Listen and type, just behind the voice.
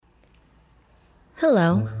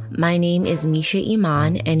Hello, my name is Misha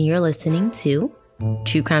Iman, and you're listening to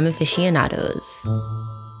True Crime Aficionados.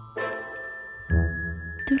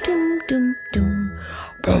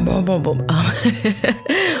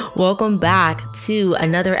 Welcome back to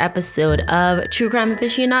another episode of True Crime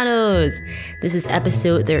Aficionados. This is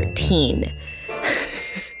episode 13.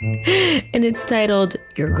 And it's titled,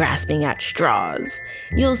 You're Grasping at Straws.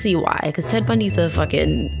 You'll see why, because Ted Bundy's a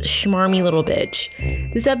fucking schmarmy little bitch.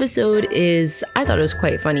 This episode I thought it was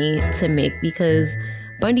quite funny to make because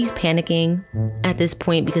Bundy's panicking at this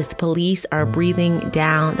point because the police are breathing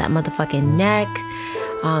down that motherfucking neck.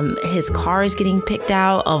 His car is getting picked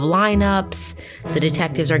out of lineups. The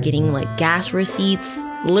detectives are getting like gas receipts,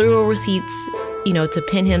 literal receipts, to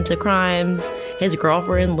pin him to crimes. His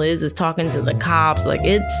girlfriend Liz is talking to the cops. Like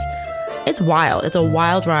it's wild. It's a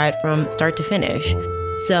wild ride from start to finish.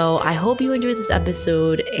 So I hope you enjoyed this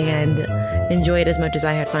episode and enjoy it as much as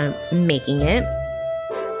I had fun making it.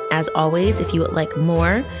 As always, if you would like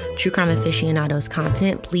more True Crime Aficionados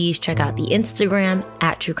content, please check out the Instagram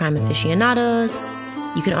at True Crime Aficionados.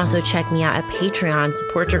 You can also check me out at Patreon,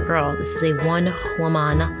 support your girl. This is a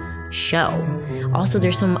one-woman show. Also,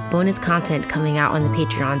 there's some bonus content coming out on the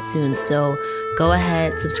Patreon soon, so go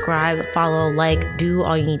ahead, subscribe, follow, do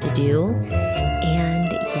all you need to do.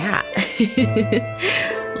 And yeah,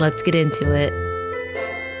 let's get into it.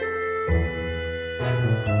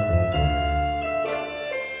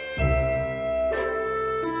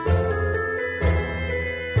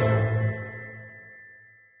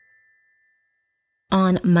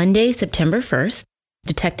 On Monday, September 1st,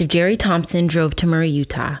 Detective Jerry Thompson drove to Murray,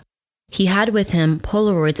 Utah. He had with him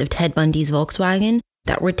Polaroids of Ted Bundy's Volkswagen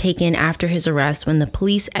that were taken after his arrest when the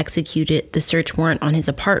police executed the search warrant on his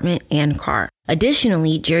apartment and car.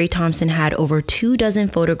 Additionally, Jerry Thompson had over 24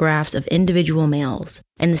 photographs of individual males,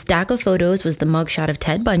 and the stack of photos was the mugshot of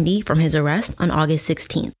Ted Bundy from his arrest on August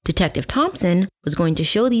 16th. Detective Thompson was going to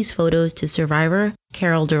show these photos to survivor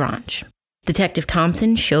Carol Duranch. Detective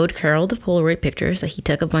Thompson showed Carol the Polaroid pictures that he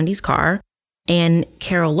took of Bundy's car, and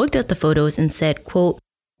Carol looked at the photos and said, quote,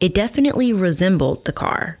 "It definitely resembled the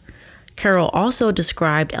car." Carol also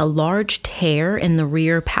described a large tear in the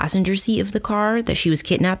rear passenger seat of the car that she was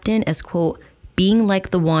kidnapped in as, quote, "being like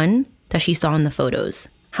the one that she saw in the photos."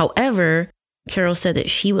 However, Carol said that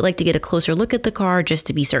she would like to get a closer look at the car just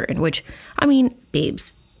to be certain, which,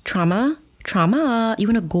 babes, trauma. You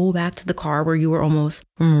want to go back to the car where you were almost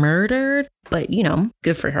murdered? But,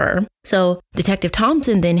 good for her. So Detective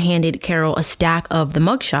Thompson then handed Carol a stack of the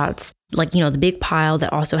mugshots, the big pile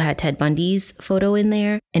that also had Ted Bundy's photo in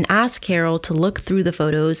there, and asked Carol to look through the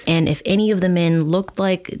photos. And if any of the men looked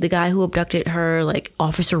like the guy who abducted her, like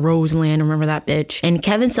Officer Roseland, remember that bitch? And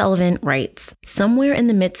Kevin Sullivan writes, somewhere in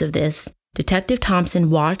the midst of this, Detective Thompson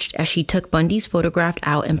watched as she took Bundy's photograph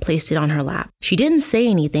out and placed it on her lap. She didn't say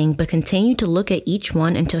anything, but continued to look at each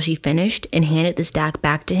one until she finished and handed the stack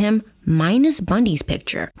back to him, minus Bundy's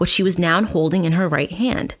picture, which she was now holding in her right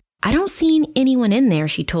hand. "I don't see anyone in there,"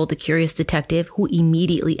 she told the curious detective, who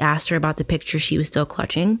immediately asked her about the picture she was still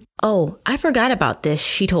clutching. "Oh, I forgot about this,"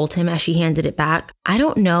 she told him as she handed it back. "I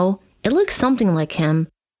don't know. It looks something like him.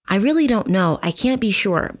 I really don't know. I can't be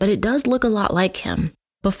sure, but it does look a lot like him."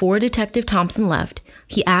 Before Detective Thompson left,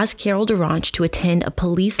 he asked Carol Duranch to attend a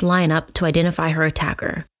police lineup to identify her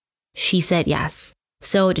attacker. She said yes.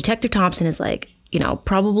 So Detective Thompson is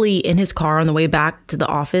probably in his car on the way back to the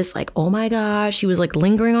office, oh my gosh, she was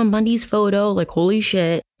lingering on Bundy's photo, holy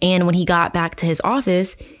shit. And when he got back to his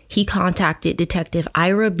office, he contacted Detective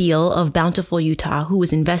Ira Beal of Bountiful, Utah, who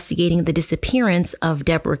was investigating the disappearance of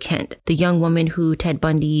Deborah Kent, the young woman who Ted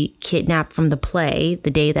Bundy kidnapped from the play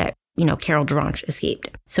the day that Carol Duranch escaped.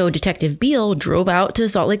 So Detective Beal drove out to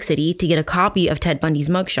Salt Lake City to get a copy of Ted Bundy's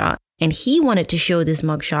mugshot. And he wanted to show this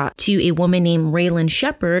mugshot to a woman named Raylan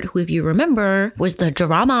Shepard, who, if you remember, was the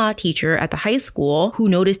drama teacher at the high school who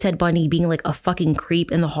noticed Ted Bundy being a fucking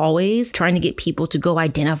creep in the hallways, trying to get people to go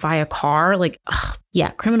identify a car.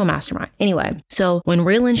 Criminal mastermind. Anyway, so when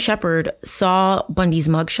Raylan Shepard saw Bundy's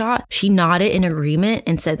mugshot, she nodded in agreement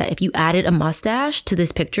and said that if you added a mustache to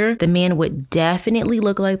this picture, the man would definitely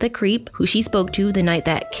look like the creep who she spoke to the night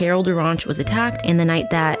that Carol Duranch was attacked and the night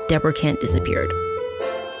that Deborah Kent disappeared.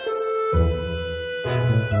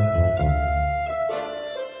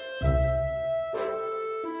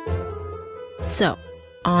 So,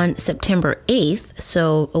 on September 8th,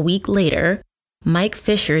 so a week later, Mike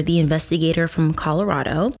Fisher, the investigator from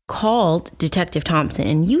Colorado, called Detective Thompson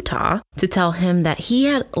in Utah to tell him that he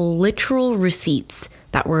had literal receipts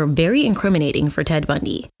that were very incriminating for Ted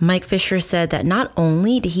Bundy. Mike Fisher said that not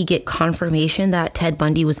only did he get confirmation that Ted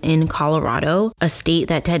Bundy was in Colorado, a state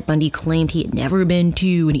that Ted Bundy claimed he had never been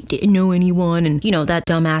to and he didn't know anyone, and that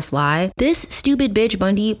dumbass lie, this stupid bitch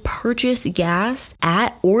Bundy purchased gas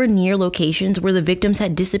at or near locations where the victims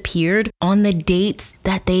had disappeared on the dates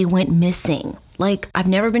that they went missing. Like, I've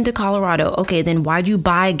never been to Colorado. Okay, then why'd you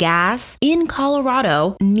buy gas in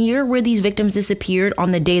Colorado near where these victims disappeared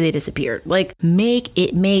on the day they disappeared? Like, make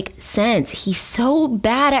it make sense. He's so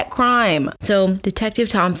bad at crime. So Detective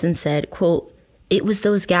Thompson said, quote, "It was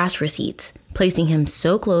those gas receipts, placing him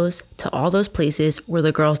so close to all those places where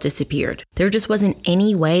the girls disappeared. There just wasn't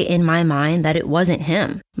any way in my mind that it wasn't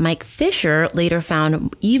him." Mike Fisher later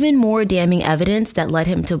found even more damning evidence that led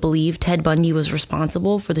him to believe Ted Bundy was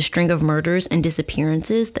responsible for the string of murders and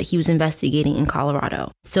disappearances that he was investigating in Colorado.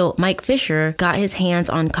 So Mike Fisher got his hands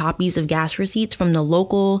on copies of gas receipts from the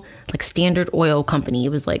local Standard Oil company. It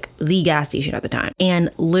was the gas station at the time. And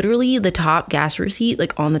literally the top gas receipt,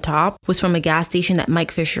 on the top, was from a gas station that Mike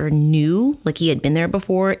Fisher knew, he had been there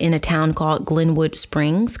before, in a town called Glenwood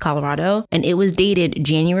Springs, Colorado. And it was dated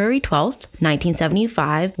January 12th,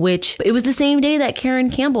 1975, which it was the same day that Karen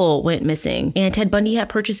Campbell went missing. And Ted Bundy had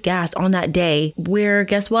purchased gas on that day, where,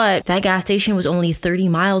 guess what? That gas station was only 30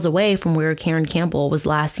 miles away from where Karen Campbell was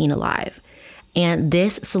last seen alive. And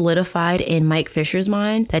this solidified in Mike Fisher's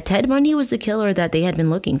mind that Ted Bundy was the killer that they had been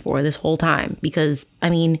looking for this whole time. Because,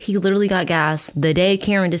 he literally got gas the day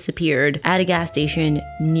Karen disappeared at a gas station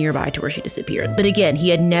nearby to where she disappeared. But again, he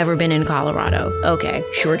had never been in Colorado. Okay,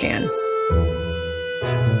 sure, Jan.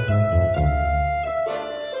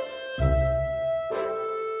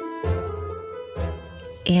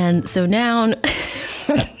 And so now...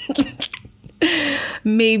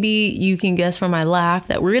 Maybe you can guess from my laugh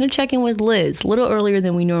that we're going to check in with Liz a little earlier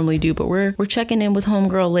than we normally do, but we're checking in with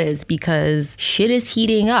homegirl Liz because shit is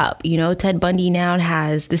heating up. Ted Bundy now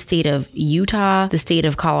has the state of Utah, the state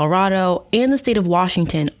of Colorado, and the state of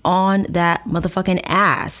Washington on that motherfucking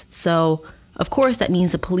ass. So of course, that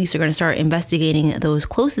means the police are going to start investigating those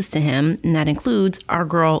closest to him, and that includes our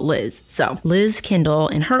girl, Liz. So Liz Kendall,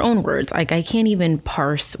 in her own words, I can't even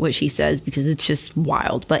parse what she says because it's just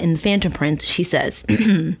wild, but in Phantom Prince, she says,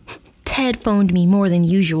 "Ted phoned me more than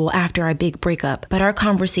usual after our big breakup, but our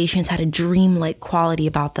conversations had a dream-like quality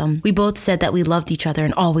about them. We both said that we loved each other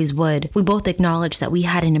and always would. We both acknowledged that we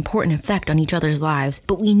had an important effect on each other's lives,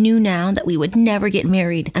 but we knew now that we would never get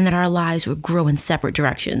married and that our lives would grow in separate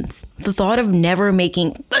directions." The thought of never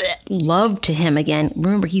making love to him again,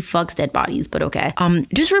 remember he fucks dead bodies, but okay.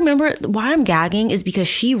 Just remember why I'm gagging is because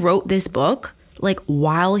she wrote this book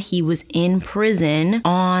while he was in prison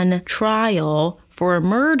on trial for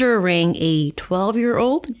murdering a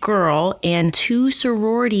 12-year-old girl and 2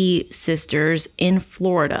 sorority sisters in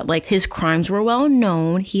Florida. His crimes were well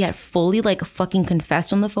known. He had fully fucking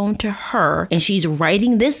confessed on the phone to her, and she's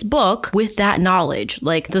writing this book with that knowledge.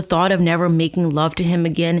 The thought of never making love to him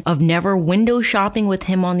again, of never window shopping with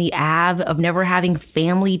him on the Ave, of never having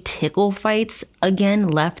family tickle fights again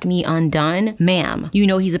left me undone. Ma'am,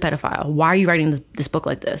 he's a pedophile. Why are you writing this book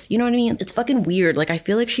like this? You know what I mean? It's fucking weird. I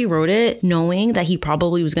feel like she wrote it knowing that he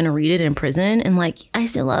probably was going to read it in prison and I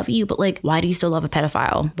still love you, but why do you still love a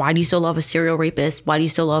pedophile? Why do you still love a serial rapist? Why do you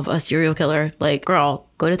still love a serial killer? Girl,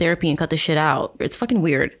 go to therapy and cut this shit out. It's fucking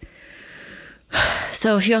weird.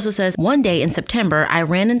 So she also says, "One day in September, I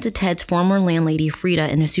ran into Ted's former landlady, Frida,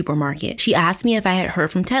 in a supermarket. She asked me if I had heard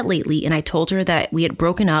from Ted lately, and I told her that we had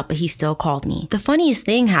broken up, but he still called me. The funniest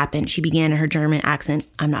thing happened," she began in her German accent.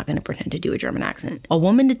 I'm not going to pretend to do a German accent. "A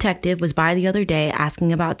woman detective was by the other day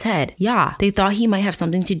asking about Ted. Yeah, they thought he might have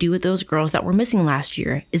something to do with those girls that were missing last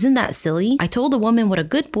year. Isn't that silly? I told the woman what a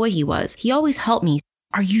good boy he was. He always helped me."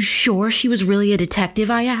 "Are you sure she was really a detective?"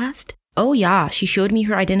 I asked. "Oh yeah, she showed me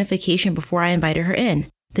her identification before I invited her in."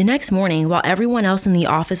 The next morning, while everyone else in the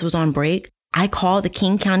office was on break, I called the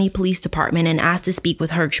King County Police Department and asked to speak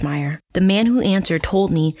with Hergschmeyer. The man who answered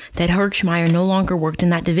told me that Hergschmeyer no longer worked in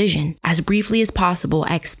that division. As briefly as possible,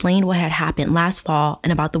 I explained what had happened last fall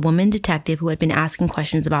and about the woman detective who had been asking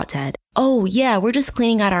questions about Ted. "Oh yeah, we're just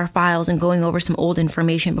cleaning out our files and going over some old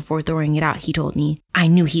information before throwing it out," he told me. I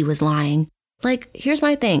knew he was lying. Here's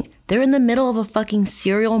my thing. They're in the middle of a fucking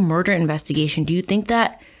serial murder investigation. Do you think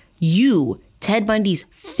that you, Ted Bundy's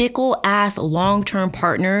fickle-ass long-term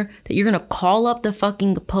partner, that you're gonna call up the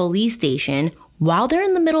fucking police station while they're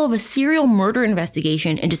in the middle of a serial murder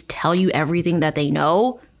investigation and just tell you everything that they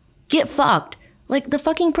know? Get fucked. The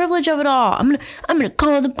fucking privilege of it all. I'm gonna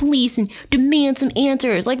call the police and demand some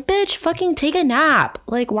answers. Bitch, fucking take a nap.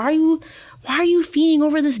 Why why are you feeding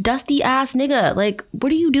over this dusty ass nigga? Like,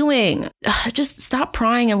 what are you doing? Just stop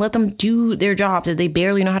prying and let them do their jobs that they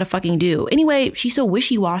barely know how to fucking do. Anyway, she's so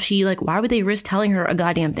wishy-washy. Like, why would they risk telling her a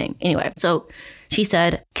goddamn thing? Anyway, so she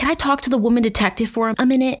said, can I talk to the woman detective for a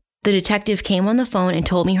minute? The detective came on the phone and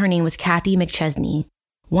told me her name was Kathy McChesney.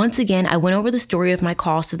 Once again, I went over the story of my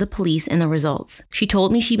calls to the police and the results. She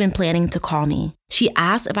told me she'd been planning to call me. She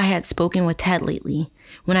asked if I had spoken with Ted lately.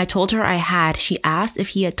 When I told her I had, she asked if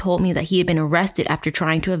he had told me that he had been arrested after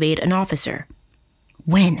trying to evade an officer.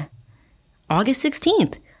 When? August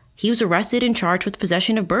 16th. He was arrested and charged with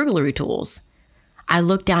possession of burglary tools. I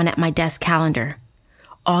looked down at my desk calendar.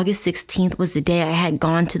 August 16th was the day I had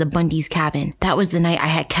gone to the Bundy's cabin. That was the night I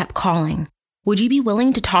had kept calling. Would you be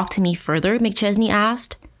willing to talk to me further? McChesney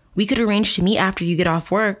asked. We could arrange to meet after you get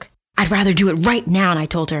off work. I'd rather do it right now, and I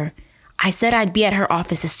told her. I said I'd be at her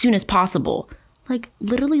office as soon as possible. Like,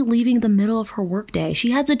 literally leaving the middle of her workday.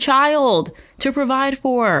 She has a child to provide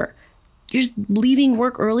for. You're just leaving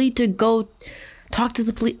work early to go talk to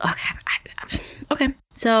the police. Okay.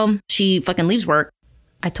 So she fucking leaves work.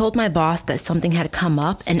 I told my boss that something had come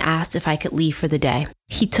up and asked if I could leave for the day.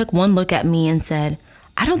 He took one look at me and said,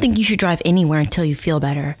 I don't think you should drive anywhere until you feel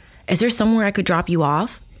better. Is there somewhere I could drop you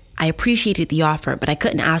off? I appreciated the offer, but I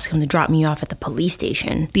couldn't ask him to drop me off at the police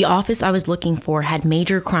station. The office I was looking for had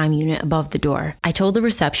major crime unit above the door. I told the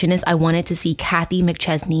receptionist I wanted to see Kathy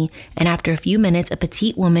McChesney, and after a few minutes, a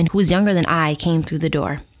petite woman who was younger than I came through the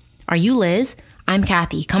door. Are you Liz? I'm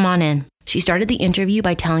Kathy. Come on in. She started the interview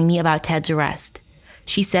by telling me about Ted's arrest.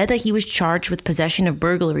 She said that he was charged with possession of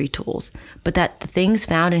burglary tools, but that the things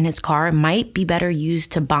found in his car might be better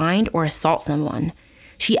used to bind or assault someone.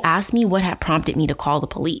 She asked me what had prompted me to call the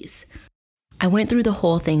police. I went through the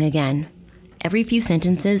whole thing again. Every few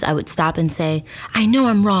sentences, I would stop and say, I know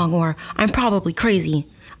I'm wrong, or I'm probably crazy.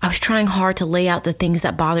 I was trying hard to lay out the things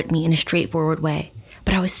that bothered me in a straightforward way,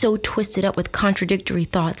 but I was so twisted up with contradictory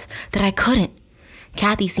thoughts that I couldn't.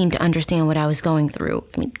 Kathy seemed to understand what I was going through.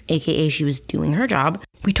 AKA she was doing her job.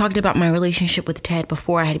 We talked about my relationship with Ted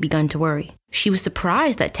before I had begun to worry. She was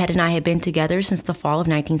surprised that Ted and I had been together since the fall of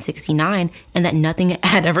 1969 and that nothing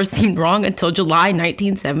had ever seemed wrong until July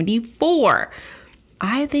 1974.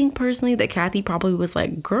 I think personally that Kathy probably was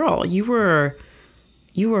like, girl, you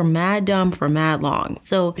were mad dumb for mad long.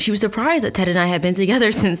 So she was surprised that Ted and I had been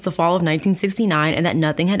together since the fall of 1969 and that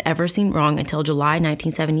nothing had ever seemed wrong until July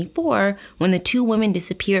 1974 when the two women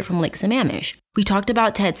disappeared from Lake Sammamish. We talked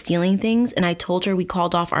about Ted stealing things and I told her we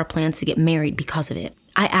called off our plans to get married because of it.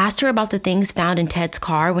 I asked her about the things found in Ted's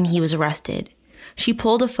car when he was arrested. She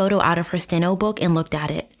pulled a photo out of her steno book and looked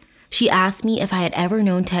at it. She asked me if I had ever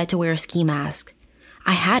known Ted to wear a ski mask.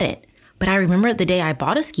 I hadn't, but I remembered the day I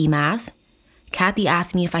bought a ski mask. Kathy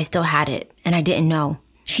asked me if I still had it, and I didn't know.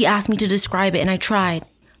 She asked me to describe it, and I tried.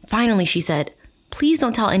 Finally, she said, please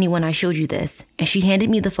don't tell anyone I showed you this, and she handed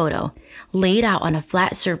me the photo. Laid out on a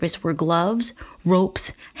flat surface were gloves,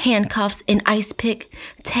 ropes, handcuffs, an ice pick,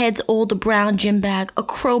 Ted's old brown gym bag, a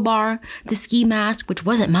crowbar, the ski mask, which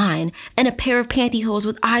wasn't mine, and a pair of pantyhose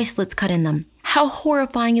with eye slits cut in them. How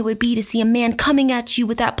horrifying it would be to see a man coming at you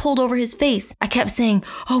with that pulled over his face. I kept saying,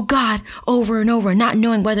 oh God, over and over, not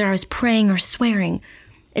knowing whether I was praying or swearing.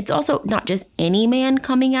 It's also not just any man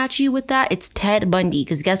coming at you with that. It's Ted Bundy,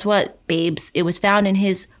 because guess what, babes? It was found in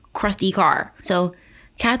his crusty car. So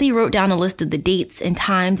Kathy wrote down a list of the dates and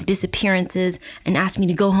times, disappearances, and asked me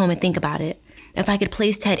to go home and think about it. If I could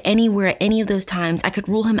place Ted anywhere at any of those times, I could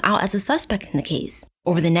rule him out as a suspect in the case.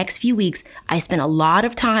 Over the next few weeks, I spent a lot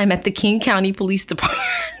of time at the King County Police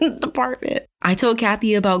Department. I told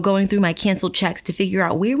Kathy about going through my canceled checks to figure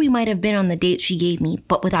out where we might have been on the dates she gave me,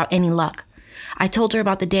 but without any luck. I told her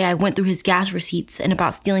about the day I went through his gas receipts and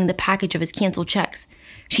about stealing the package of his canceled checks.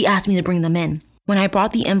 She asked me to bring them in. When I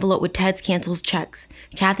brought the envelope with Ted's canceled checks,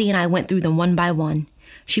 Kathy and I went through them one by one.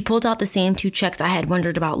 She pulled out the same 2 checks I had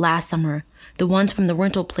wondered about last summer, the ones from the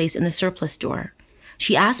rental place in the surplus store.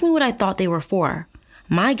 She asked me what I thought they were for.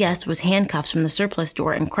 My guess was handcuffs from the surplus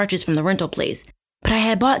store and crutches from the rental place, but I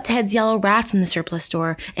had bought Ted's yellow raft from the surplus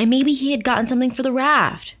store, and maybe he had gotten something for the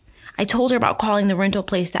raft. I told her about calling the rental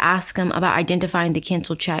place to ask him about identifying the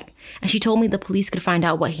canceled check, and she told me the police could find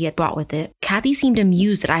out what he had bought with it. Kathy seemed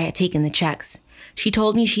amused that I had taken the checks. She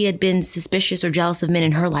told me she had been suspicious or jealous of men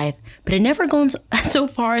in her life, but had never gone so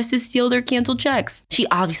far as to steal their canceled checks. She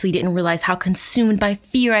obviously didn't realize how consumed by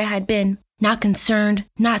fear I had been. Not concerned,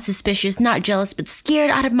 not suspicious, not jealous, but scared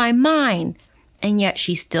out of my mind. And yet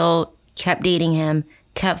she still kept dating him,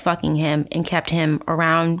 kept fucking him, and kept him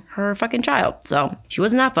around her fucking child. So she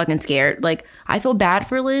wasn't that fucking scared. Like, I feel bad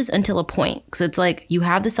for Liz until a point. Because it's like, you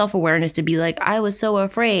have the self-awareness to be like, I was so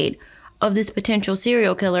afraid. of this potential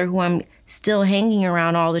serial killer who I'm still hanging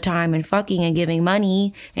around all the time and fucking and giving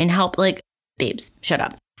money and help. Like, babes, shut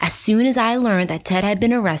up. As soon as I learned that Ted had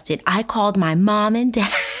been arrested, I called my mom and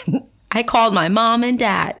dad.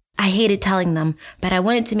 I hated telling them, but I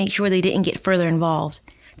wanted to make sure they didn't get further involved.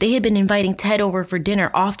 They had been inviting Ted over for dinner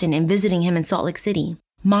often and visiting him in Salt Lake City.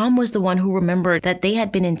 Mom was the one who remembered that they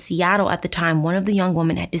had been in Seattle at the time one of the young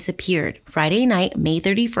women had disappeared. Friday night, May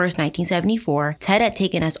 31st, 1974, Ted had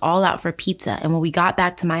taken us all out for pizza, and when we got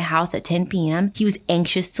back to my house at 10 p.m., he was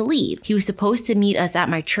anxious to leave. He was supposed to meet us at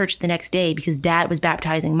my church the next day because Dad was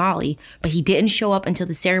baptizing Molly, but he didn't show up until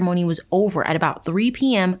the ceremony was over at about 3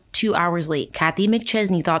 p.m., 2 hours late. Kathy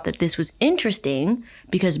McChesney thought that this was interesting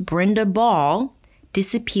because Brenda Ball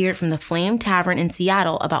disappeared from the Flame Tavern in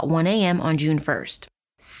Seattle about 1 a.m. on June 1st.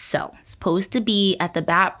 So, supposed to be at the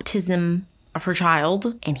baptism of her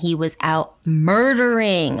child, and he was out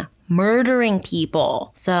murdering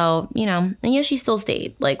people. So, and yes, she still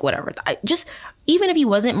stayed, like, whatever. Even if he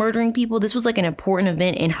wasn't murdering people, this was like an important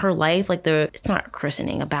event in her life. Like it's not a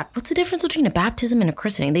christening, what's the difference between a baptism and a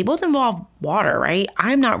christening? They both involve water, right?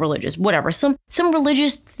 I'm not religious, whatever. Some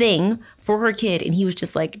religious thing for her kid. And he was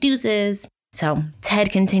just like, deuces. So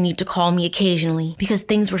Ted continued to call me occasionally because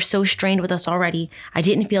things were so strained with us already. I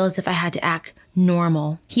didn't feel as if I had to act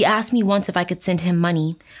normal. He asked me once if I could send him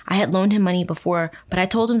money. I had loaned him money before, but I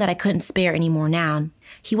told him that I couldn't spare any more now.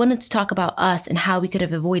 He wanted to talk about us and how we could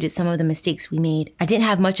have avoided some of the mistakes we made. I didn't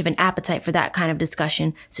have much of an appetite for that kind of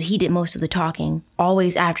discussion, so he did most of the talking.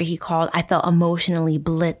 Always after he called, I felt emotionally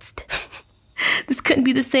blitzed. This couldn't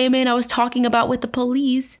be the same man I was talking about with the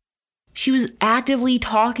police. She was actively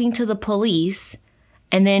talking to the police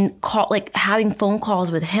and then having phone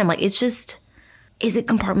calls with him. Like, it's just, is it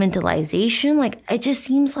compartmentalization? Like, it just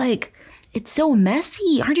seems like it's so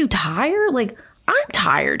messy. Aren't you tired? Like, I'm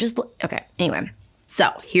tired. Okay. Anyway,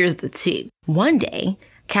 so here's the tea. One day,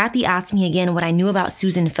 Kathy asked me again what I knew about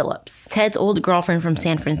Susan Phillips, Ted's old girlfriend from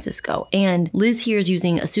San Francisco. And Liz here is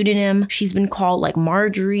using a pseudonym. She's been called like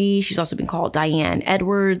Marjorie. She's also been called Diane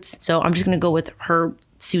Edwards. So I'm just going to go with her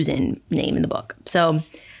Susan name in the book. So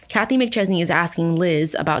Kathy McChesney is asking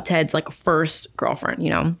Liz about Ted's first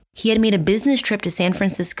girlfriend, He had made a business trip to San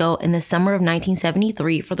Francisco in the summer of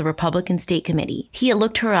 1973 for the Republican State Committee. He had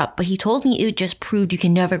looked her up, but he told me it just proved you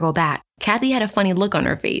can never go back. Kathy had a funny look on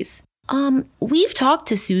her face. We've talked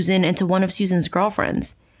to Susan and to one of Susan's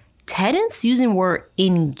girlfriends. Ted and Susan were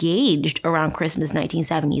engaged around Christmas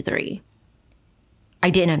 1973.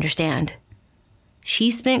 I didn't understand.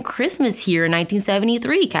 She spent Christmas here in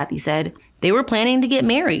 1973, Kathy said. They were planning to get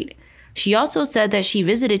married. She also said that she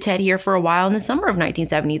visited Ted here for a while in the summer of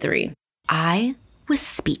 1973. I was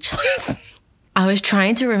speechless. I was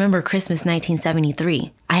trying to remember Christmas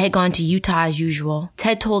 1973. I had gone to Utah as usual.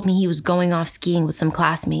 Ted told me he was going off skiing with some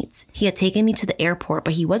classmates. He had taken me to the airport,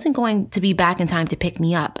 but he wasn't going to be back in time to pick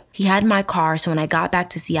me up. He had my car, so when I got back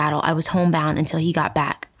to Seattle, I was homebound until he got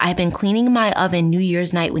back. I had been cleaning my oven New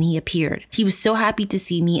Year's night when he appeared. He was so happy to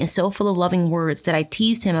see me and so full of loving words that I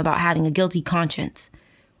teased him about having a guilty conscience.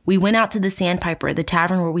 We went out to the Sandpiper, the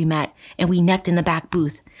tavern where we met, and we necked in the back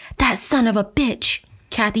booth. That son of a bitch!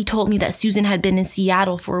 Kathy told me that Susan had been in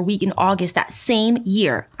Seattle for a week in August that same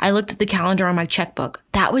year. I looked at the calendar on my checkbook.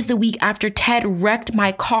 That was the week after Ted wrecked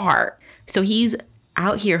my car. So he's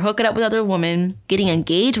out here hooking up with other women, getting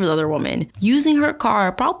engaged with other women, using her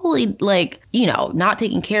car, probably not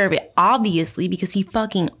taking care of it, obviously, because he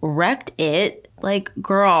fucking wrecked it.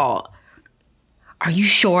 Girl, are you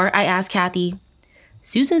sure? I asked Kathy.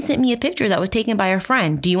 Susan sent me a picture that was taken by her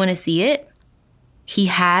friend. Do you want to see it? He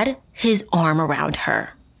had his arm around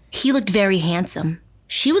her. He looked very handsome.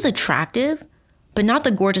 She was attractive, but not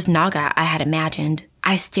the gorgeous Naga I had imagined.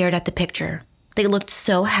 I stared at the picture. They looked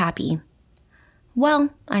so happy.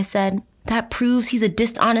 Well, I said, that proves he's a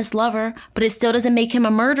dishonest lover, but it still doesn't make him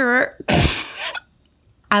a murderer.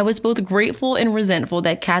 I was both grateful and resentful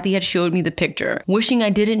that Kathy had showed me the picture, wishing I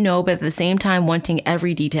didn't know, but at the same time wanting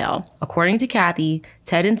every detail. According to Kathy,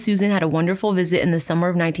 Ted and Susan had a wonderful visit in the summer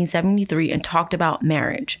of 1973 and talked about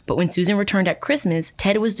marriage. But when Susan returned at Christmas,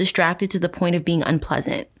 Ted was distracted to the point of being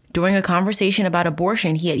unpleasant. During a conversation about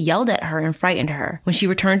abortion, he had yelled at her and frightened her. When she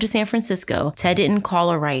returned to San Francisco, Ted didn't call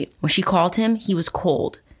her right. When she called him, he was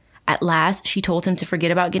cold. At last, she told him to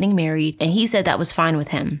forget about getting married, and he said that was fine with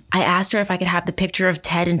him. I asked her if I could have the picture of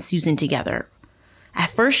Ted and Susan together.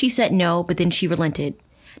 At first, she said no, but then she relented.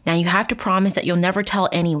 Now you have to promise that you'll never tell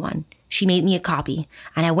anyone. She made me a copy,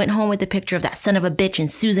 and I went home with the picture of that son of a bitch and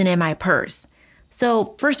Susan in my purse.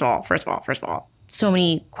 So, first of all, so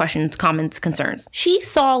many questions, comments, concerns. She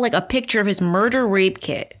saw a picture of his murder rape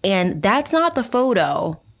kit, and that's not the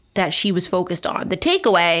photo that she was focused on. The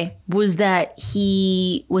takeaway was that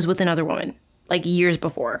he was with another woman, like years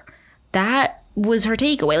before. That was her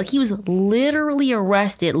takeaway. Like, he was literally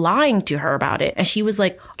arrested lying to her about it. And she was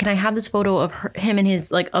like, can I have this photo of him and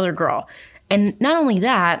his like other girl? And not only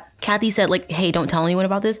that, Kathy said like, hey, don't tell anyone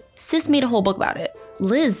about this. Sis made a whole book about it.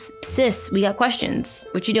 Liz, sis, we got questions.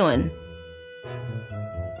 What you doing?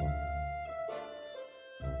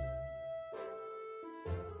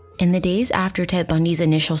 In the days after Ted Bundy's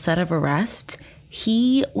initial set of arrests,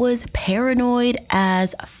 he was paranoid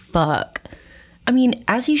as fuck. I mean,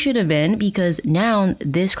 as he should have been, because now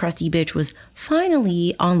this crusty bitch was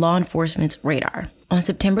finally on law enforcement's radar. On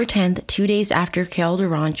September 10th, 2 days after Carol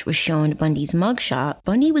DaRonch was shown Bundy's mugshot,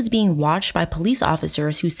 Bundy was being watched by police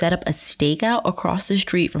officers who set up a stakeout across the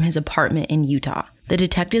street from his apartment in Utah. The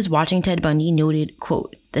detectives watching Ted Bundy noted,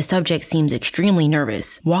 quote, the subject seems extremely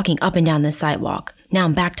nervous, walking up and down the sidewalk. Now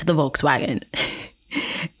I'm back to the Volkswagen.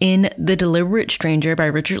 In The Deliberate Stranger by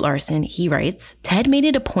Richard Larson, he writes, Ted made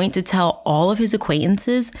it a point to tell all of his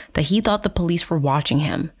acquaintances that he thought the police were watching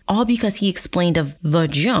him, all because he explained of the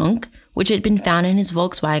junk which had been found in his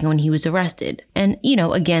Volkswagen when he was arrested. And, you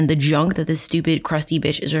know, again, the junk that this stupid crusty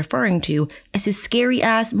bitch is referring to is his scary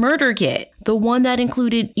ass murder kit. The one that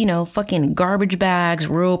included, you know, fucking garbage bags,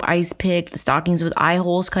 rope, ice pick, the stockings with eye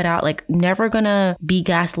holes cut out, like never gonna be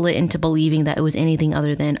gaslit into believing that it was anything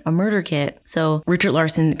other than a murder kit. So Richard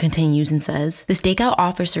Larson continues and says, the stakeout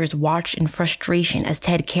officers watched in frustration as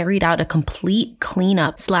Ted carried out a complete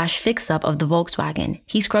cleanup / fix up of the Volkswagen.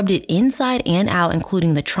 He scrubbed it inside and out,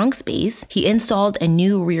 including the trunk space. He installed a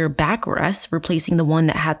new rear backrest, replacing the one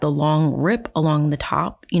that had the long rip along the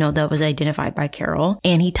top, you know, that was identified by Carol.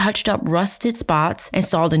 And he touched up rusted spots,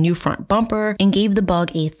 installed a new front bumper, and gave the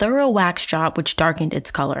bug a thorough wax job, which darkened its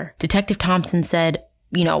color. Detective Thompson said,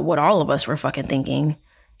 you know, what all of us were fucking thinking.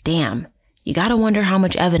 Damn, you gotta wonder how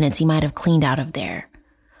much evidence he might have cleaned out of there.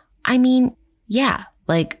 I mean, yeah,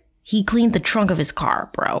 like he cleaned the trunk of his car,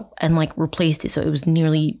 bro, and like replaced it so it was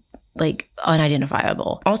nearly like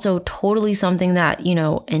unidentifiable. Also totally something that, you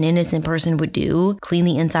know, an innocent person would do. Clean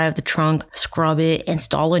the inside of the trunk, scrub it,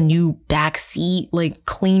 install a new back seat, like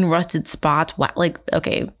clean rusted spots. Like,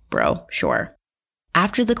 okay, bro, sure.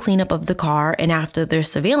 After the cleanup of the car and after their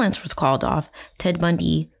surveillance was called off, Ted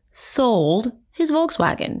Bundy sold his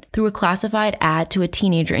Volkswagen through a classified ad to a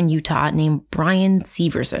teenager in Utah named Brian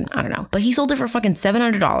Severson. I don't know. But he sold it for fucking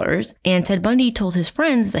 $700. And Ted Bundy told his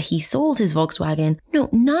friends that he sold his Volkswagen, no,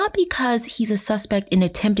 not because he's a suspect in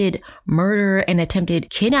attempted murder and attempted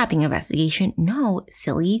kidnapping investigation. No,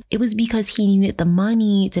 silly. It was because he needed the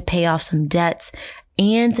money to pay off some debts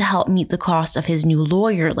and to help meet the cost of his new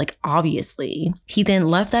lawyer, like obviously. He then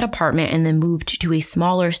left that apartment and then moved to a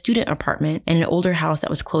smaller student apartment in an older house that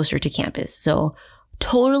was closer to campus. So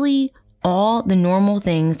totally all the normal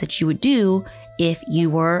things that you would do if you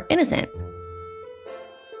were innocent.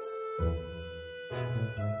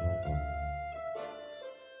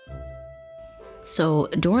 So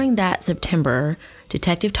during that September,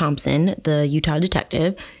 Detective Thompson, the Utah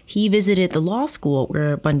detective, he visited the law school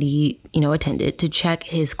where Bundy, you know, attended to check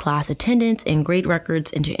his class attendance and grade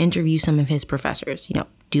records and to interview some of his professors, you know,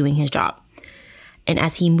 doing his job. And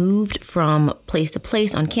as he moved from place to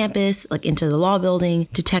place on campus, like into the law building,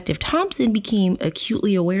 Detective Thompson became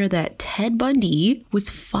acutely aware that Ted Bundy was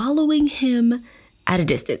following him at a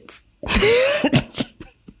distance.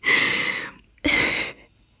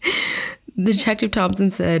 Detective Thompson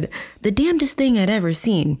said, the damnedest thing I'd ever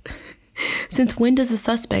seen. Since when does a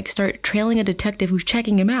suspect start trailing a detective who's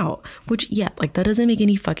checking him out? Which, yeah, like that doesn't make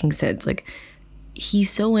any fucking sense. Like, he's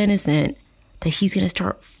so innocent that he's gonna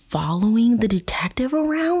start following the detective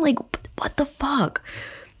around? Like, what the fuck?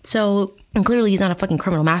 So, and clearly he's not a fucking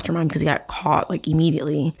criminal mastermind because he got caught like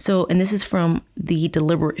immediately. So, and this is from The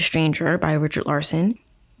Deliberate Stranger by Richard Larson.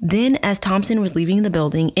 Then, as Thompson was leaving the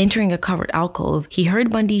building, entering a covered alcove, he heard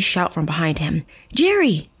Bundy shout from behind him,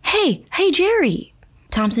 Jerry! Hey, Jerry!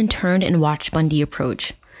 Thompson turned and watched Bundy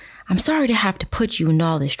approach. I'm sorry to have to put you in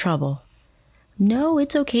all this trouble. No,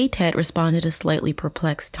 it's okay, Ted, responded a slightly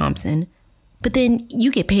perplexed Thompson. But then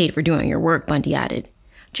you get paid for doing your work, Bundy added.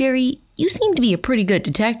 Jerry, you seem to be a pretty good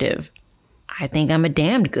detective. I think I'm a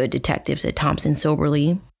damned good detective, said Thompson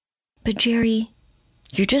soberly. But Jerry,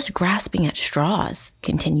 you're just grasping at straws,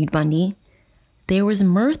 continued Bundy. There was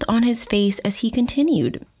mirth on his face as he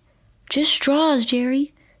continued. Just straws,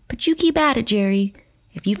 Jerry. But you keep at it, Jerry.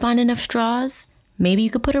 If you find enough straws, maybe you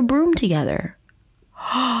could put a broom together.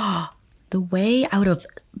 The way I would have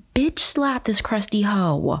bitch slapped this crusty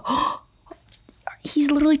hoe.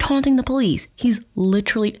 He's literally taunting the police. He's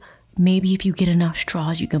literally, maybe if you get enough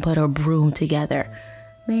straws, you can put a broom together.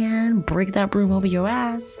 Man, break that broom over your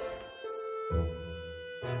ass.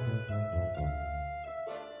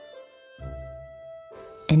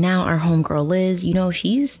 And now our homegirl Liz,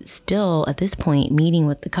 she's still at this point meeting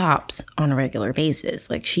with the cops on a regular basis.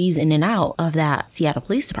 Like, she's in and out of that Seattle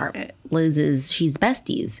Police Department. She's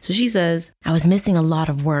besties. So she says, I was missing a lot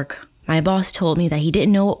of work. My boss told me that he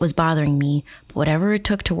didn't know what was bothering me, but whatever it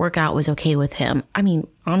took to work out was okay with him. I mean,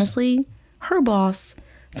 honestly, her boss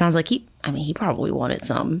sounds like he probably wanted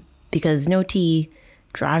some, because no tea,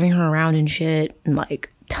 driving her around and shit, and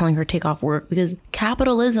telling her to take off work, because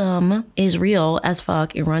capitalism is real as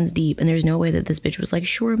fuck. It runs deep, and there's no way that this bitch was like,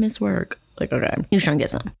 sure, miss work. Okay, he was trying to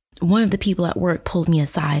get some. One of the people at work pulled me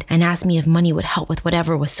aside and asked me if money would help with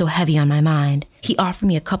whatever was so heavy on my mind. He offered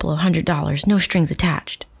me a couple of $100, no strings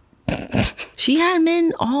attached. She had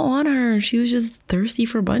men all on her. She was just thirsty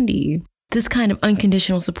for Bundy. This kind of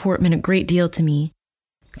unconditional support meant a great deal to me.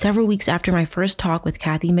 Several weeks after my first talk with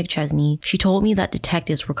Kathy McChesney, she told me that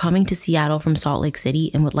detectives were coming to Seattle from Salt Lake City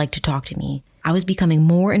and would like to talk to me. I was becoming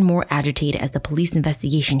more and more agitated as the police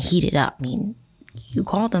investigation heated up. I mean, you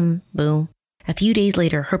called them, boo. A few days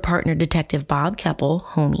later, her partner, Detective Bob Keppel,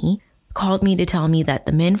 homie, called me to tell me that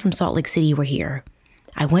the men from Salt Lake City were here.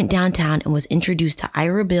 I went downtown and was introduced to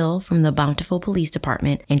Ira Bill from the Bountiful Police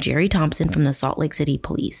Department and Jerry Thompson from the Salt Lake City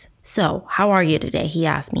Police. So, how are you today? He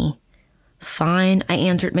asked me. Fine, I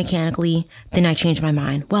answered mechanically. Then I changed my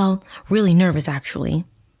mind. Well, really nervous, actually.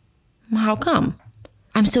 How come?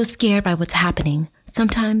 I'm so scared by what's happening.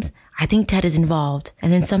 Sometimes I think Ted is involved,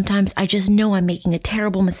 and then sometimes I just know I'm making a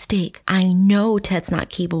terrible mistake. I know Ted's not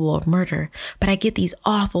capable of murder, but I get these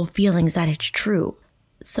awful feelings that it's true.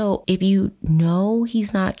 So if you know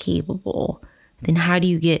he's not capable, then how do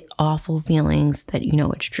you get awful feelings that you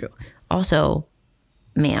know it's true? Also,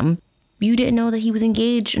 ma'am, you didn't know that he was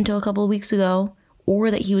engaged until a couple of weeks ago,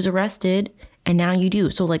 or that he was arrested, and now you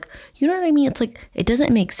do. So you know what I mean? It's it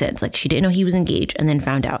doesn't make sense. She didn't know he was engaged and then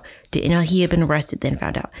found out. Didn't know he had been arrested, then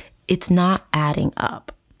found out. It's not adding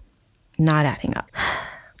up. Not adding up.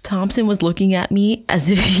 Thompson was looking at me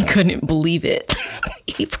as if he couldn't believe it.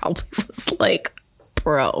 He probably was like,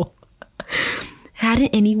 bro, hadn't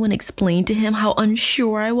anyone explained to him how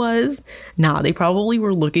unsure I was? Nah, they probably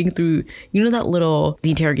were looking through, the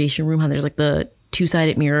interrogation room, how there's the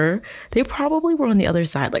two-sided mirror. They probably were on the other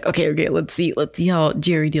side. Okay, let's see how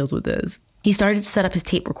Jerry deals with this. He started to set up his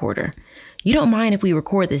tape recorder. You don't mind if we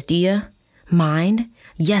record this, do you? Mind?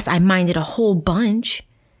 Yes, I minded a whole bunch.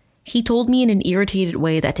 He told me in an irritated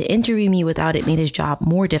way that to interview me without it made his job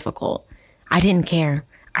more difficult. I didn't care.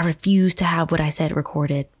 I refused to have what I said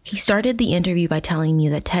recorded. He started the interview by telling me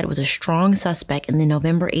that Ted was a strong suspect in the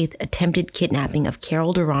November 8th attempted kidnapping of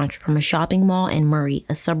Carol Durant from a shopping mall in Murray,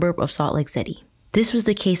 a suburb of Salt Lake City. This was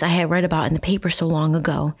the case I had read about in the paper so long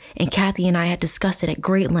ago, and Kathy and I had discussed it at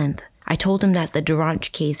great length. I told him that the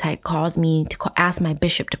Durant case had caused me to ask my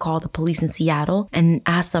bishop to call the police in Seattle and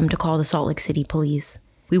ask them to call the Salt Lake City police.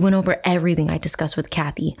 We went over everything I discussed with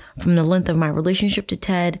Kathy, from the length of my relationship to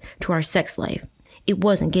Ted to our sex life. It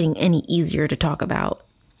wasn't getting any easier to talk about.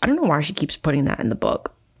 I don't know why she keeps putting that in the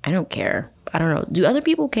book. I don't care. I don't know. Do other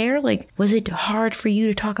people care? Was it hard for you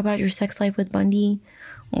to talk about your sex life with Bundy?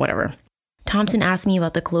 Whatever. Thompson asked me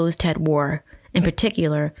about the clothes Ted wore, in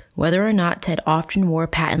particular, whether or not Ted often wore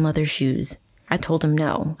patent leather shoes. I told him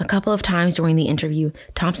no. A couple of times during the interview,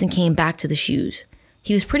 Thompson came back to the shoes.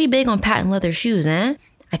 He was pretty big on patent leather shoes, eh?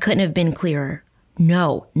 I couldn't have been clearer.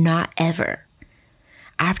 No, not ever.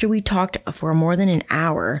 After we talked for more than an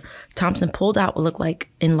hour, Thompson pulled out what looked like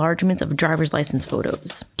enlargements of driver's license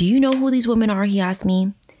photos. Do you know who these women are? He asked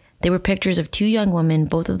me. They were pictures of two young women,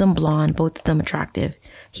 both of them blonde, both of them attractive.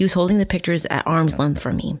 He was holding the pictures at arm's length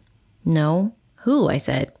from me. No? Who? I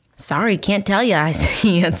said. Sorry, can't tell ya,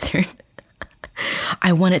 he answered.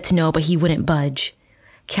 I wanted to know, but he wouldn't budge.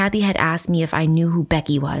 Kathy had asked me if I knew who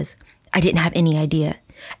Becky was. I didn't have any idea.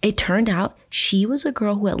 It turned out she was a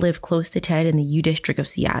girl who had lived close to Ted in the U District of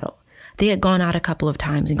Seattle. They had gone out a couple of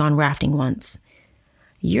times and gone rafting once.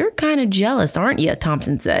 You're kind of jealous, aren't you?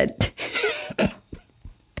 Thompson said.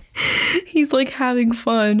 He's having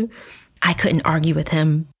fun. I couldn't argue with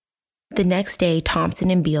him. The next day,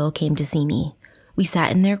 Thompson and Beal came to see me. We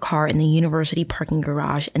sat in their car in the university parking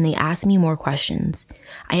garage and they asked me more questions.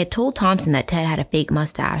 I had told Thompson that Ted had a fake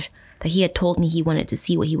mustache, that he had told me he wanted to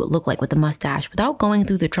see what he would look like with a mustache without going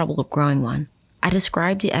through the trouble of growing one. I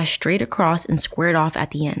described it as straight across and squared off at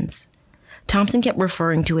the ends. Thompson kept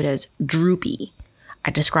referring to it as droopy. I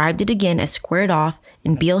described it again as squared off,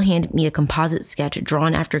 and Beal handed me a composite sketch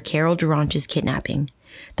drawn after Carol Durant's kidnapping.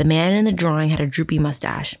 The man in the drawing had a droopy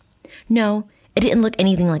mustache. No, It didn't look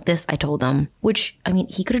anything like this, I told them. Which, I mean,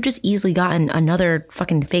 he could have just easily gotten another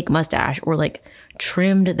fucking fake mustache or like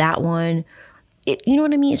trimmed that one. You know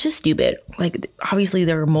what I mean? It's just stupid. Like, obviously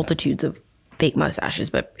there are multitudes of fake mustaches,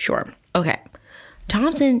 but sure. Okay.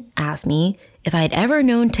 Thompson asked me if I had ever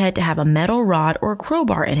known Ted to have a metal rod or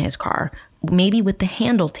crowbar in his car, maybe with the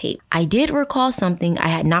handle tape. I did recall something I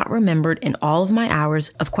had not remembered in all of my hours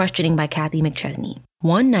of questioning by Kathy McChesney.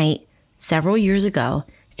 One night, several years ago,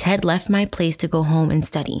 Ted left my place to go home and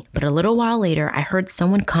study, but a little while later, I heard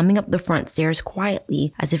someone coming up the front stairs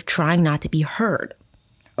quietly as if trying not to be heard.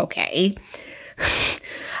 Okay.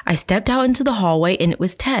 I stepped out into the hallway and it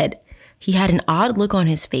was Ted. He had an odd look on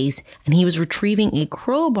his face and he was retrieving a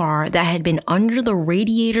crowbar that had been under the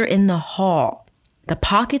radiator in the hall. The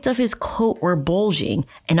pockets of his coat were bulging,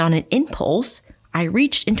 and on an impulse, I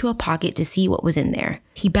reached into a pocket to see what was in there.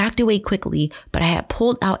 He backed away quickly, but I had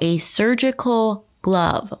pulled out a surgical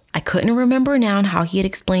glove. I couldn't remember now how he had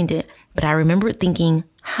explained it, but I remembered thinking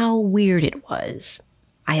how weird it was.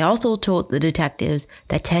 I also told the detectives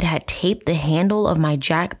that Ted had taped the handle of my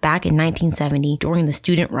jack back in 1970 during the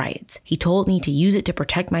student riots. He told me to use it to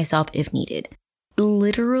protect myself if needed.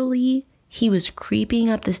 Literally, he was creeping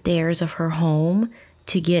up the stairs of her home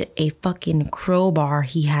to get a fucking crowbar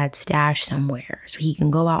he had stashed somewhere so he can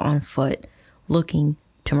go out on foot looking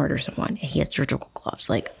to murder someone. And he had surgical gloves,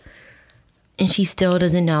 like, and she still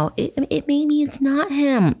doesn't know. Maybe it's not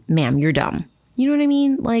him. Ma'am, you're dumb. You know what I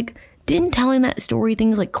mean? Like, didn't telling that story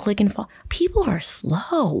things like click and fall. People are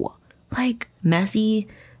slow, like messy,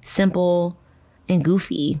 simple, and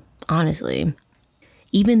goofy, honestly.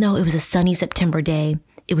 Even though it was a sunny September day,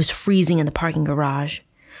 it was freezing in the parking garage.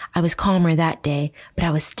 I was calmer that day, but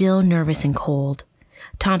I was still nervous and cold.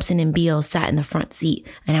 Thompson and Beal sat in the front seat,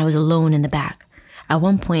 and I was alone in the back. At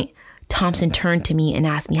one point, Thompson turned to me and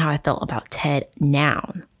asked me how I felt about Ted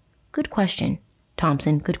now. Good question,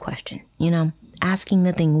 Thompson, good question. You know, asking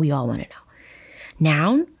the thing we all want to know.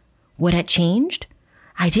 Now, what had changed?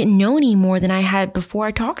 I didn't know any more than I had before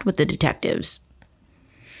I talked with the detectives.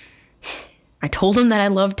 I told him that I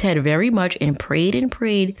loved Ted very much and prayed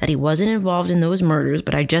that he wasn't involved in those murders,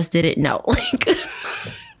 but I just didn't know. Like,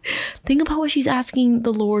 think about what she's asking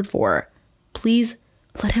the Lord for. Please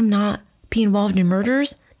let him not be involved in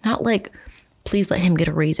murders. Not like, please let him get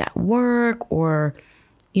a raise at work, or,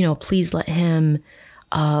 you know, please let him,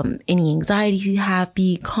 any anxieties he have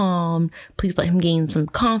be calm. Please let him gain some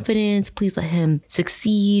confidence. Please let him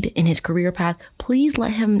succeed in his career path. Please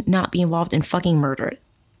let him not be involved in fucking murder.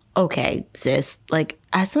 Okay, sis, like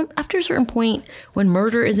after a certain point, when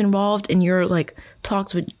murder is involved in your like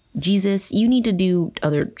talks with Jesus, you need to do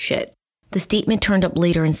other shit. The statement turned up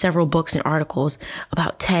later in several books and articles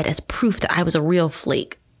about Ted as proof that I was a real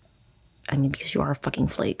flake. I mean, because you are a fucking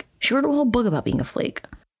flake. She wrote a whole book about being a flake.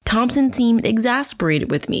 Thompson seemed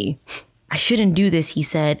exasperated with me. I shouldn't do this, he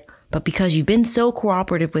said, but because you've been so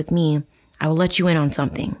cooperative with me, I will let you in on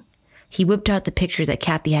something. He whipped out the picture that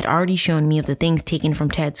Kathy had already shown me of the things taken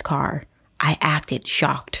from Ted's car. I acted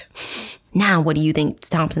shocked. Now, what do you think?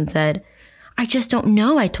 Thompson said. I just don't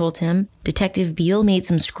know, I told him. Detective Beal made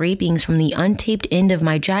some scrapings from the untaped end of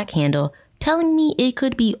my jack handle, telling me it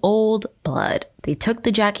could be old blood. They took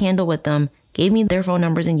the jack handle with them, gave me their phone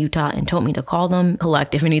numbers in Utah, and told me to call them,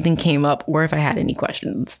 collect if anything came up or if I had any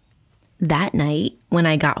questions. That night, when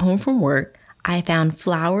I got home from work, I found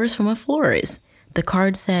flowers from a florist. The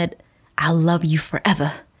card said, I'll love you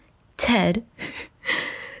forever. Ted.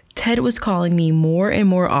 Ted was calling me more and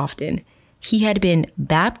more often. He had been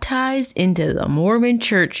baptized into the Mormon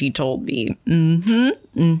church, he told me.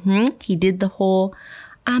 He did the whole,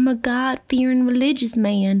 I'm a God-fearing religious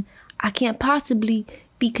man. I can't possibly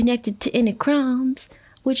be connected to any crimes,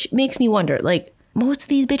 which makes me wonder, like, most of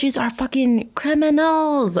these bitches are fucking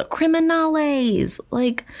criminals, criminales,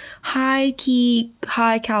 like high-key,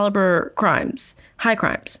 high-caliber crimes. High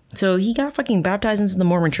crimes. So he got fucking baptized into the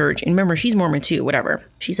Mormon church. And remember, she's Mormon too, whatever.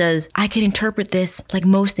 She says, I could interpret this like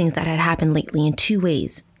most things that had happened lately in two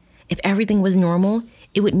ways. If everything was normal,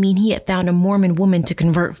 it would mean he had found a Mormon woman to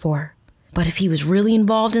convert for. But if he was really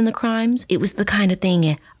involved in the crimes, it was the kind of thing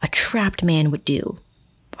a trapped man would do.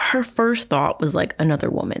 Her first thought was like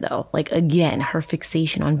another woman though. Like again, her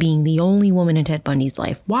fixation on being the only woman in Ted Bundy's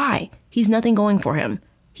life. Why? He's nothing going for him.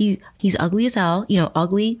 He's ugly as hell, you know,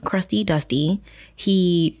 ugly, crusty, dusty.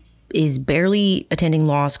 He is barely attending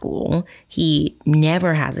law school. He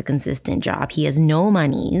never has a consistent job. He has no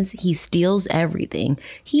monies. He steals everything.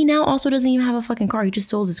 He now also doesn't even have a fucking car. He just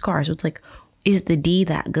sold his car. So it's like, is the D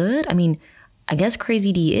that good? I mean, I guess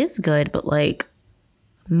Crazy D is good, but like,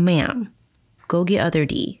 ma'am, go get other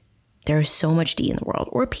D. There's so much D in the world,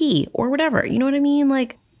 or P, or whatever. You know what I mean?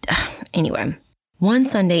 Like, Anyway, one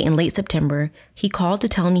Sunday in late September, he called to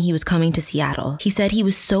tell me he was coming to Seattle. He said he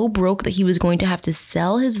was so broke that he was going to have to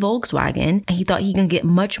sell his Volkswagen, and he thought he could get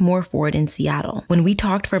much more for it in Seattle. When we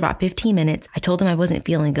talked for about 15 minutes, I told him I wasn't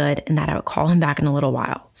feeling good and that I would call him back in a little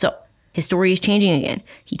while. So his story is changing again.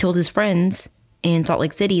 He told his friends in Salt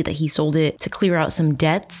Lake City that he sold it to clear out some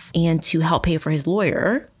debts and to help pay for his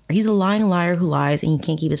lawyer. He's a lying liar who lies, and he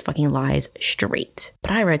can't keep his fucking lies straight.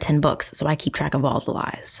 But I read 10 books, so I keep track of all the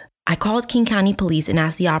lies. I called King County Police and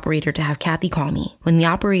asked the operator to have Kathy call me. When the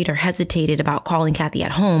operator hesitated about calling Kathy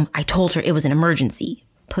at home, I told her it was an emergency.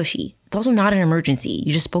 Pushy. It's also not an emergency.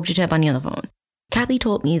 You just spoke to Ted Bundy on the phone. Kathy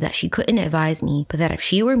told me that she couldn't advise me, but that if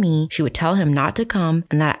she were me, she would tell him not to come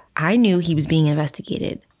and that I knew he was being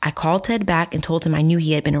investigated. I called Ted back and told him I knew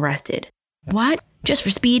he had been arrested. What? Just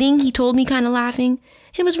for speeding? He told me, kind of laughing.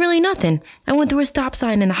 It was really nothing. I went through a stop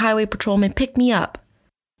sign and the highway patrolman picked me up.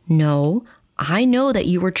 No, I know that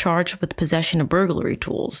you were charged with possession of burglary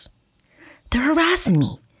tools. They're harassing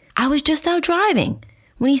me. I was just out driving.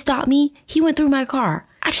 When he stopped me, he went through my car.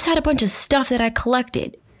 I just had a bunch of stuff that I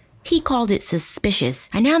collected. He called it suspicious,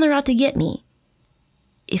 and now they're out to get me.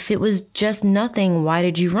 If it was just nothing, why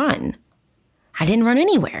did you run? I didn't run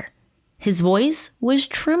anywhere. His voice was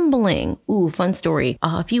trembling. Ooh, fun story.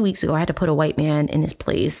 A few weeks ago, I had to put a white man in his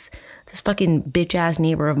place. This fucking bitch-ass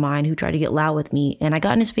neighbor of mine who tried to get loud with me, and I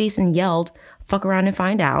got in his face and yelled, "Fuck around and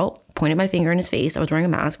find out." Pointed my finger in his face. I was wearing a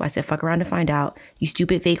mask, but I said, "Fuck around and find out, you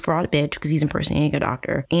stupid fake fraud bitch," because he's impersonating a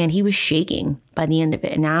doctor. And he was shaking by the end of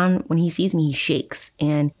it. And now when he sees me, he shakes.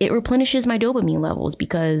 And it replenishes my dopamine levels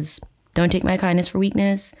because don't take my kindness for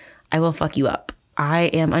weakness. I will fuck you up. I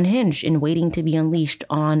am unhinged and waiting to be unleashed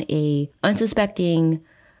on a unsuspecting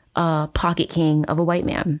pocket king of a white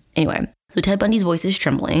man. Anyway, so Ted Bundy's voice is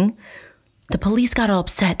trembling. The police got all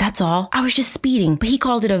upset, that's all. I was just speeding, but he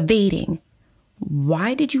called it evading.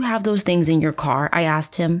 Why did you have those things in your car? I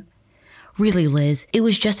asked him. Really, Liz, it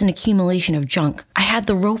was just an accumulation of junk. I had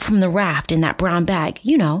the rope from the raft in that brown bag,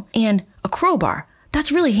 you know, and a crowbar.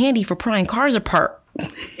 That's really handy for prying cars apart.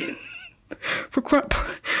 for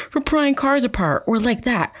prying cars apart, or like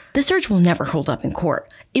that. The search will never hold up in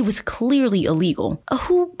court. It was clearly illegal.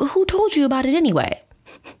 Who told you about it anyway?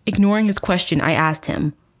 Ignoring his question, I asked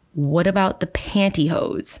him, what about the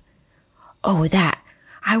pantyhose? Oh, that.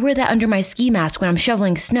 I wear that under my ski mask when I'm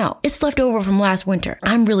shoveling snow. It's left over from last winter.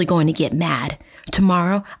 I'm really going to get mad.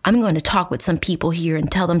 Tomorrow, I'm going to talk with some people here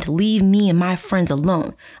and tell them to leave me and my friends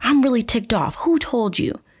alone. I'm really ticked off. Who told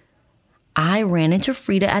you? I ran into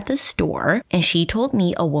Frida at the store, and she told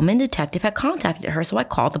me a woman detective had contacted her, so I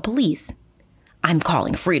called the police. I'm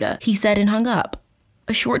calling Frida, he said and hung up.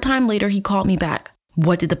 A short time later, he called me back.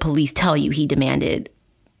 What did the police tell you? He demanded.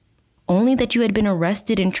 Only that you had been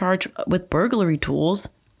arrested and charged with burglary tools.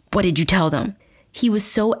 What did you tell them? He was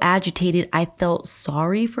so agitated, I felt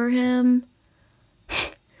sorry for him.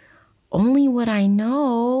 Only what I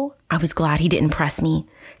know. I was glad he didn't press me.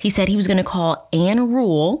 He said he was going to call Ann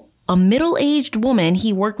Rule, a middle-aged woman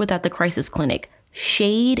he worked with at the crisis clinic.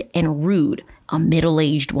 Shade and rude. A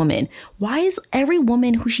middle-aged woman. Why is every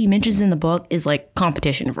woman who she mentions in the book is like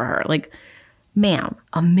competition for her? Like, ma'am,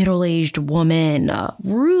 a middle-aged woman,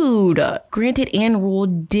 rude. Granted, Ann Rule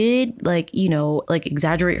did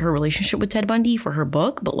exaggerate her relationship with Ted Bundy for her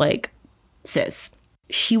book, but sis,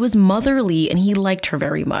 she was motherly and he liked her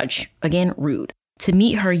very much. Again, rude. To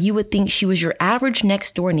meet her, you would think she was your average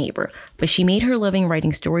next door neighbor, but she made her living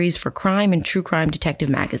writing stories for crime and true crime detective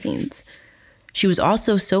magazines. She was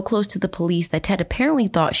also so close to the police that Ted apparently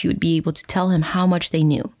thought she would be able to tell him how much they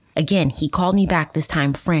knew. Again, he called me back, this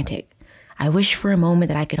time frantic. I wished for a moment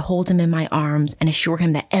that I could hold him in my arms and assure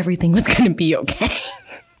him that everything was going to be okay.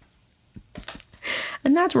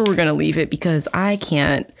 And that's where we're going to leave it because I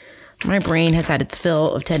can't. My brain has had its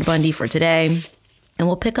fill of Ted Bundy for today. And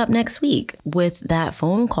we'll pick up next week with that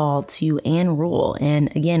phone call to Ann Rule.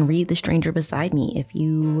 And again, read The Stranger Beside Me if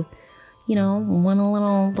you want a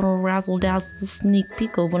little razzle-dazzle sneak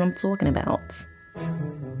peek of what I'm talking about.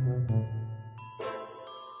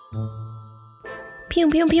 Pew,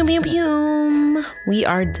 pew, pew, pew, pew. We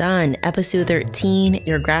are done. Episode 13,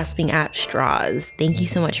 You're Grasping at Straws. Thank you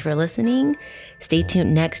so much for listening. Stay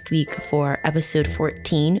tuned next week for episode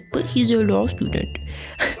 14, But He's a Law Student.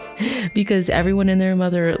 Because everyone and their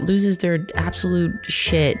mother loses their absolute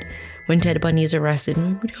shit when Ted Bundy is arrested.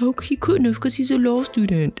 How he couldn't have because he's a law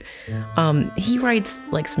student. He writes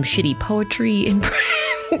some shitty poetry in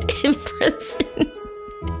prison.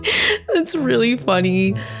 That's really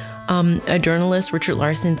funny. A journalist, Richard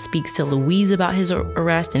Larson, speaks to Louise about his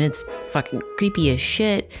arrest, and it's fucking creepy as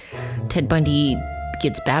shit. Ted Bundy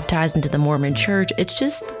gets baptized into the Mormon church. It's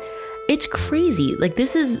just, It's crazy. Like,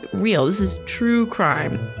 this is real. This is true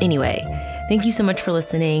crime. Anyway, thank you so much for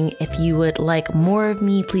listening. If you would like more of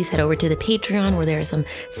me, please head over to the Patreon where there is some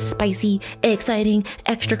spicy, exciting,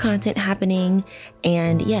 extra content happening.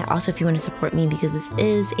 And yeah, also if you want to support me, because this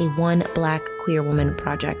is a one Black queer woman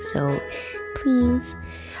project. So please,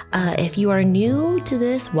 if you are new to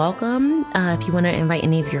this, welcome. If you want to invite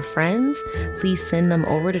any of your friends, please send them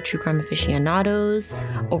over to True Crime Aficionados.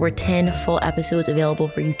 Over 10 full episodes available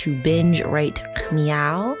for you to binge right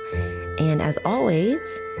meow. And as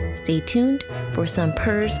always, stay tuned for some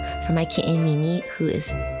purrs from my kitten Mimi, who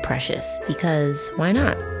is precious, because why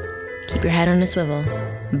not? Keep your head on a swivel.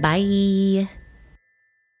 Bye.